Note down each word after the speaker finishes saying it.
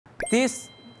this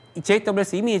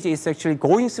JWST image is actually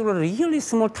going through a really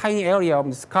small, tiny area of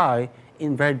the sky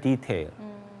in very detail,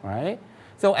 right?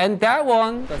 So, and that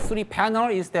one, the 3 panel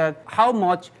is that how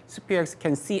much SPIREX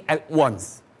can see at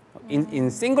once. In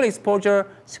single exposure,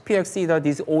 SPIREX see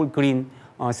these all green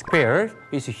squares.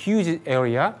 It's a huge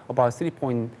area, about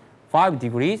 3.5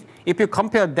 degrees. If you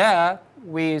compare that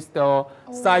with the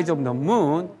size of the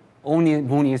moon, only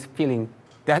moon is filling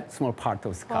that small part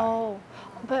of the sky. Oh,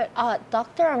 but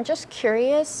doctor, I'm just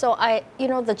curious. So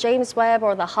the JWST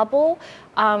or the Hubble,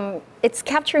 it's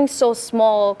capturing so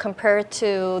small compared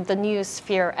to the new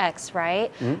SPIREX,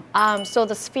 right? So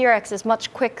the SPIREX is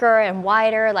much quicker and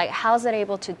wider. Like, how's it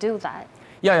able to do that?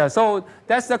 Yeah. So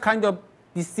that's the kind of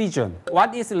decision.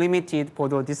 What is limited for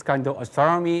this kind of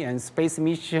astronomy and space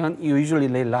mission you usually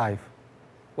live life?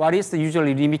 What is the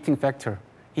usually limiting factor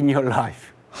in your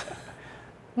life?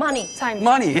 Money, time.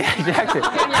 Money, exactly.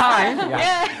 Time,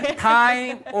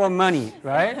 time or money,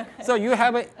 right? So you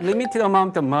have a limited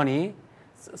amount of money.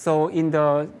 So in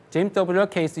the JWST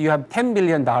case, you have $10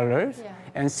 billion,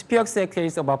 and SPIREX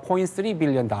case about $0.3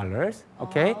 billion,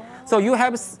 okay? So you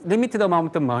have limited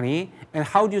amount of money, and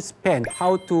how do you spend,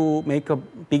 how to make a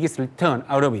biggest return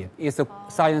out of it is a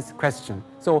science question.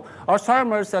 So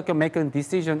astronomers can make a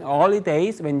decision early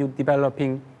days when you're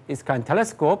developing this kind of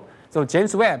telescope. So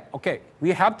JWST, okay,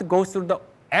 we have to go through the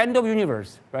end of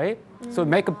universe, right? So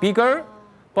make it bigger,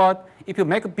 but if you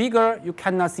make it bigger, you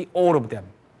cannot see all of them,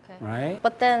 right?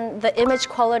 But then the image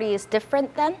quality is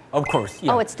different then? Of course,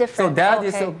 yeah. Oh, it's different. So that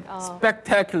is a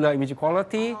spectacular image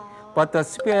quality, but the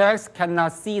SPIREX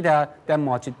cannot see that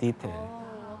much detail.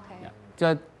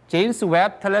 The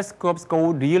JWST telescopes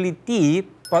go really deep,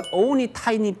 but only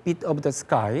tiny bit of the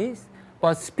skies.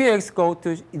 But SPIREX go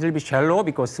to a little bit shallow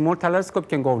because small telescope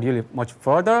can go really much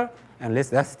further and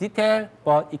less detail,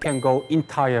 but it can go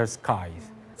entire skies.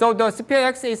 So the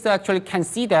SPIREX is actually can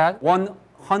see that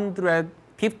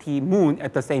 150 moon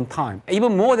at the same time.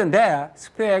 Even more than that,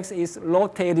 SPIREX is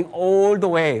rotating all the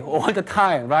way, all the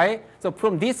time, right? So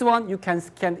from this one, you can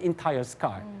scan entire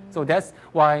sky. So that's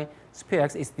why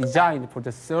SPIREX is designed for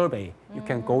the survey. You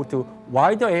can go to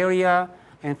wider area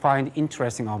and find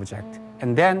interesting object,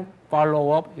 and then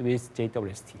follow up with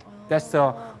JWST. That's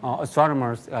the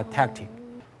astronomer's tactic.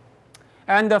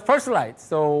 And the first slide.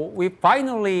 So we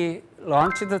finally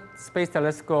launched the space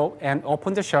telescope and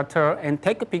opened the shutter and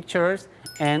take pictures,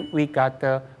 and we got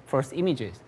the first images.